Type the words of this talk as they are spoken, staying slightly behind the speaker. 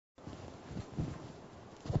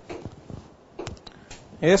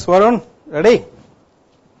Yes, Varun, ready?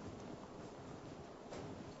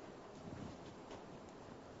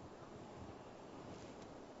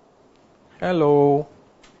 Hello.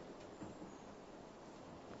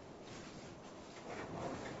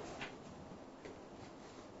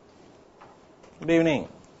 Good evening.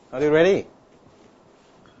 Are you ready?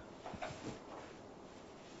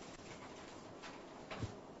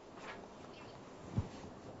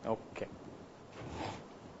 Okay.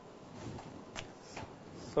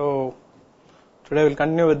 So, today we'll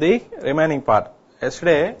continue with the remaining part.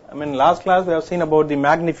 Yesterday, last class we have seen about the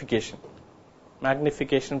magnification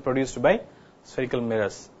produced by spherical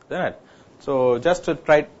mirrors. So, just to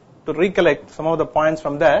try to recollect some of the points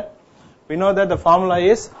from there, we know that the formula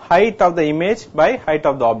is height of the image by height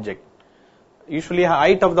of the object. Usually,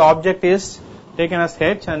 height of the object is taken as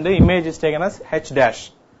h and the image is taken as h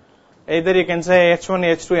dash. Either you can say h1,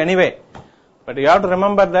 h2 anyway, but you have to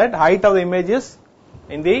remember that height of the image is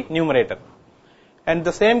in the numerator. And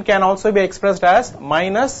the same can also be expressed as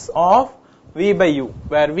minus of v by u,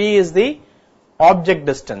 where v is the object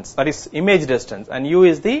distance, that is image distance, and u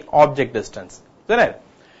is the object distance. Right?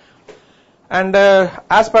 And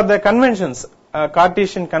as per the conventions,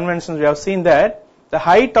 Cartesian conventions, we have seen that the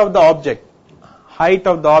height of the object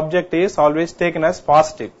is always taken as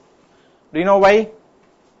positive. Do you know why?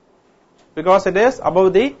 Because it is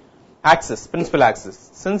above the axis, principal axis.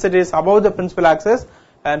 Since it is above the principal axis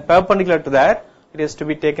and perpendicular to that, it is to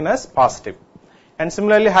be taken as positive. And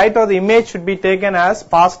similarly, height of the image should be taken as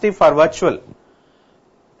positive for virtual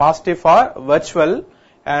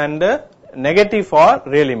and negative for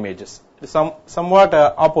real images. Somewhat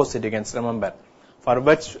opposite, you can remember. For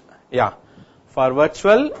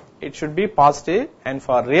virtual it should be positive, and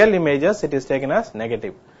for real images it is taken as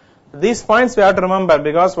negative. These points we have to remember,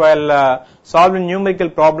 because while solving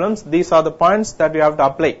numerical problems, these are the points that we have to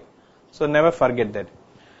apply. So never forget that.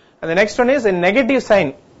 And the next one is a negative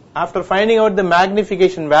sign. After finding out the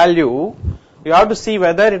magnification value, you have to see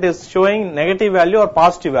whether it is showing negative value or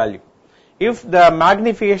positive value. If the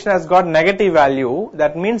magnification has got negative value,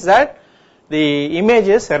 that means that the image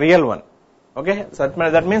is a real one. Okay, so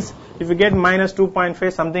that means if you get minus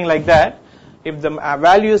 2.5, something like that, if the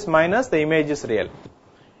value is minus, the image is real.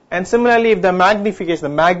 And similarly, if the magnification, the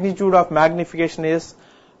magnitude of magnification is,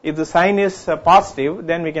 if the sign is positive,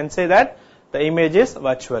 then we can say that the image is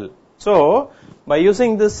virtual. So, by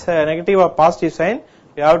using this negative or positive sign,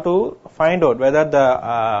 we have to find out whether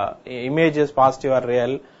the image is positive or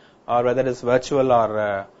real, or whether it is virtual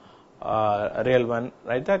or a real one,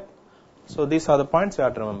 right? So, these are the points you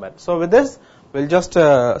have to remember. So, with this, we'll just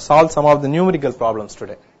solve some of the numerical problems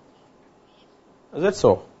today. Is it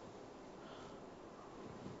so?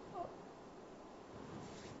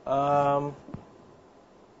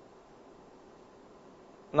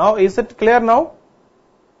 Now, is it clear now?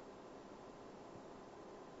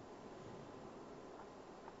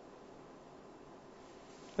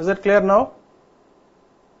 Is it clear now?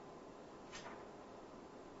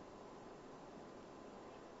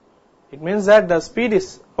 It means that the speed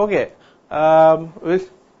is okay. Paravaalla,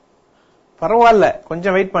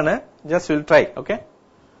 konjam wait panna, just we'll try, okay?